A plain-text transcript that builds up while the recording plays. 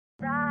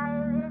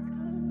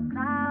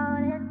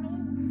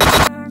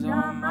hands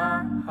on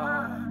my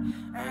heart,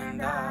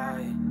 and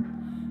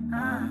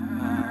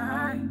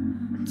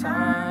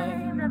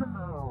time.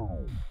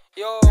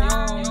 Yo.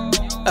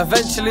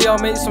 Eventually I'll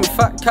make some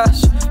fat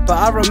cash, but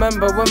I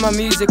remember when my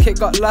music it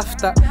got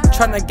laughed at.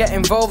 Trying to get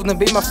involved and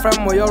be my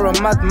friend, well you're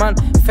a madman.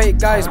 Fake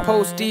guys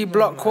post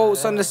D-block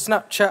quotes on the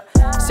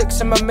Snapchat.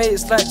 6 of my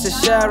mates like to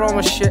share all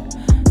my shit.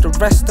 The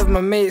rest of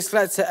my mates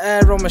like to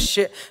air on my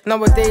shit.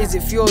 Nowadays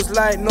it feels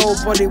like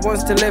nobody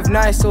wants to live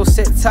nice, so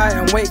sit tight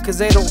and wait cause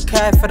they don't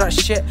care for that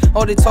shit.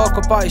 All they talk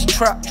about is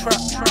trap.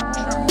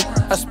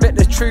 I spit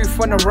the truth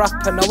when I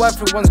rap and now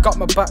everyone's got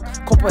my back.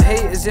 Couple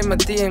haters in my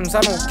DMs,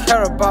 I don't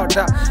care about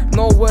that.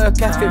 No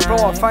work ethic bro,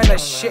 I find that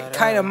shit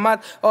kinda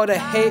mad. All the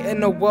hate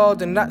in the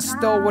world and that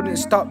still wouldn't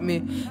stop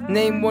me.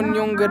 Name one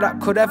younger that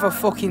could ever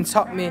fucking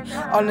top me.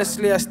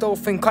 Honestly I still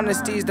think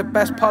honesty is the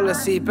best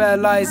policy. Bare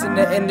lies in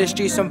the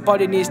industry,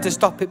 somebody needs to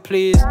stop it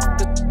please.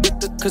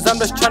 Cause I'm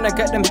just trying to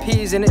get them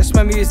peas and it's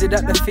my music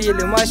that they're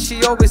feeling. Why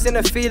she always in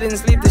her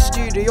feelings? Leave the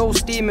studio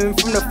steaming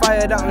from the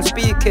fire that I'm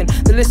speaking.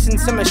 They listen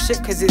to my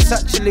shit cause it's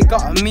actually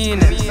got a meaning.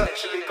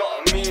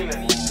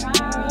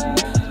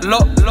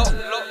 Look,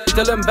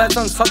 Dylan Beddz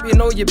on top, you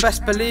know you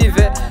best believe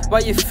it.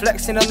 While you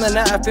flexing on the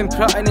net, I've been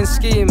plotting and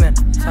scheming.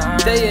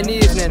 Day and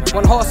evening,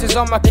 one horse is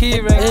on my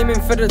keyring. Aiming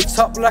for the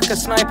top like a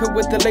sniper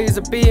with the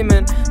laser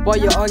beaming. While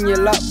you're on your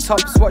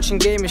laptops watching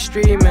gaming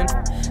streaming.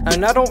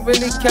 And I don't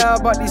really care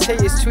about these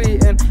haters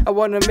tweeting. I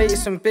wanna make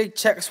some big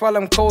checks while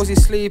I'm cozy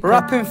sleeping.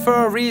 Rapping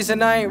for a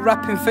reason, I ain't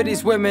rapping for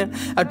these women.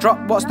 I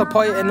dropped what's the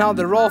point and now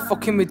they're all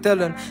fucking with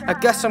Dylan. I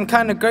guess I'm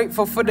kinda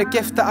grateful for the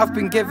gift that I've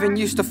been given.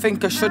 Used to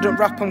think I shouldn't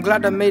rap, I'm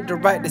glad I made the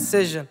right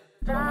decision.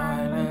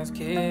 Silence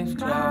keeps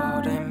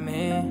clouding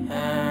me,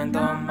 hand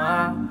on